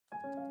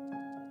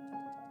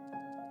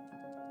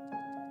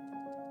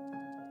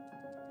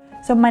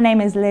So my name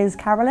is Liz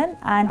Carolan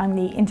and I'm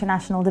the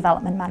International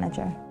Development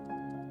Manager.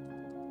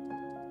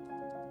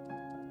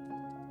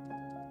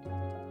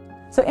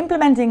 So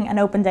implementing an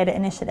open data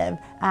initiative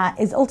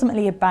is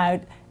ultimately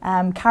about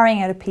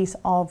carrying out a piece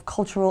of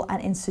cultural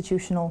and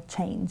institutional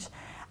change.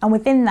 And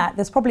within that,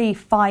 there's probably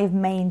 5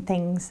 main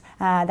things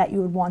that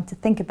you would want to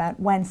think about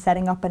when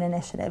setting up an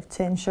initiative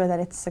to ensure that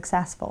it's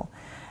successful.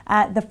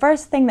 The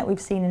first thing that we've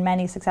seen in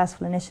many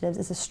successful initiatives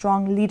is a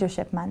strong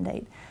leadership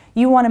mandate.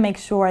 You want to make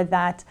sure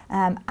that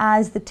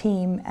as the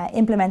team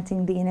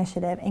implementing the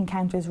initiative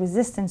encounters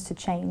resistance to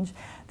change,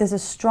 there's a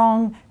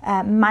strong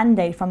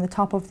mandate from the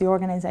top of the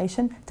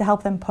organisation to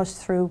help them push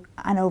through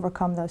and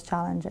overcome those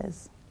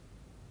challenges.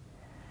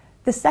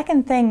 The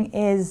second thing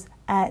is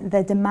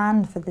the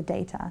demand for the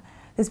data.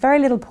 There's very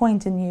little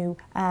point in you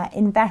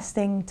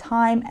investing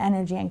time,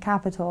 energy and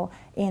capital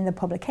in the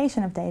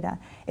publication of data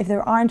if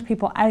there aren't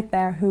people out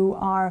there who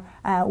are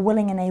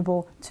willing and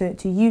able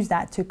to use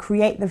that to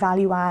create the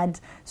value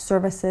add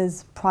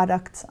services,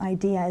 products,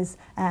 ideas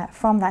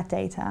from that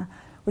data.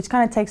 Which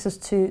kind of takes us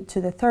to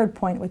the third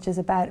point, which is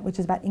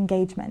about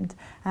engagement.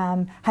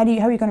 How are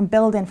you going to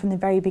build in from the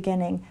very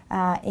beginning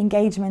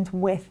engagement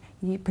with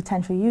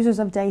potential users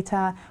of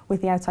data,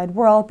 with the outside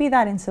world, be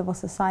that in civil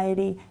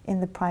society, in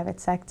the private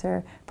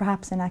sector,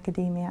 perhaps in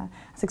academia.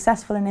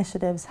 Successful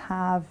initiatives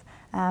have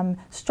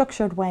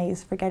structured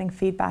ways for getting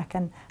feedback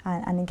and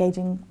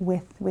engaging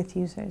with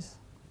users.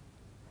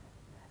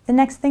 The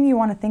next thing you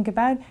want to think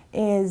about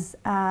is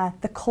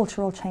the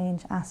cultural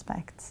change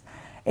aspects.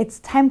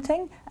 It's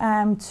tempting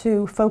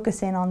to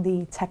focus in on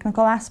the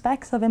technical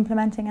aspects of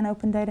implementing an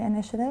open data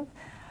initiative,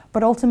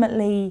 but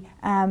ultimately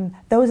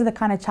those are the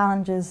kind of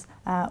challenges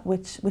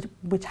which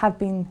have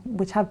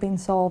been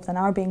solved and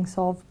are being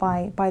solved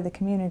by the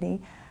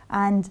community.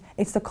 And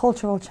it's the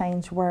cultural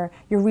change where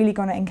you're really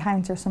going to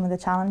encounter some of the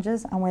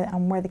challenges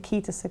and where the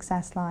key to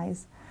success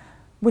lies.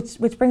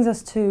 Which brings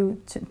us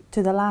to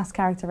the last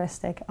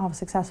characteristic of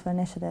successful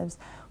initiatives,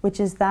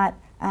 which is that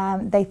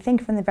they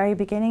think from the very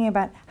beginning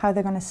about how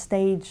they're going to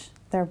stage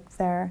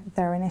their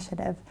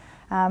initiative.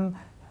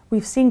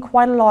 We've seen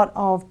quite a lot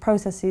of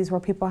processes where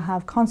people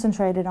have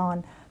concentrated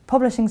on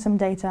publishing some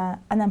data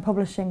and then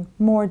publishing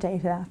more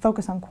data,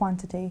 focus on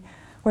quantity.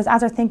 Whereas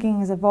as our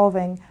thinking is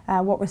evolving,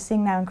 what we're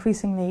seeing now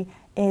increasingly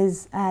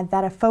is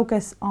that a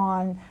focus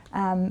on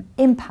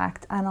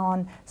impact and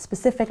on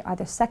specific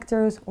either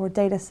sectors or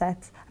data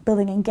sets,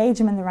 building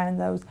engagement around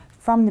those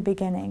from the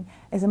beginning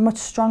is a much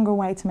stronger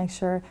way to make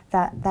sure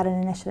that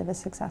an initiative is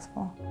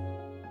successful.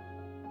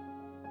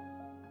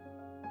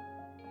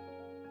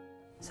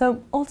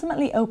 So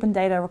ultimately, open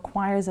data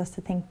requires us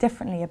to think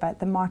differently about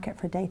the market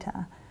for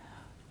data.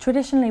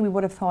 Traditionally, we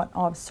would have thought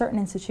of certain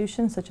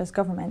institutions, such as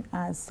government,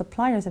 as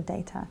suppliers of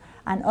data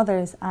and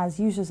others as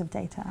users of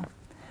data.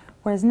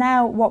 Whereas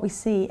now what we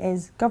see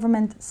is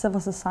government, civil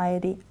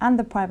society and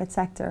the private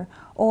sector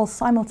all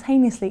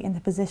simultaneously in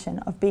the position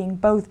of being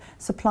both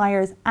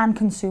suppliers and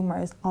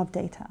consumers of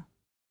data.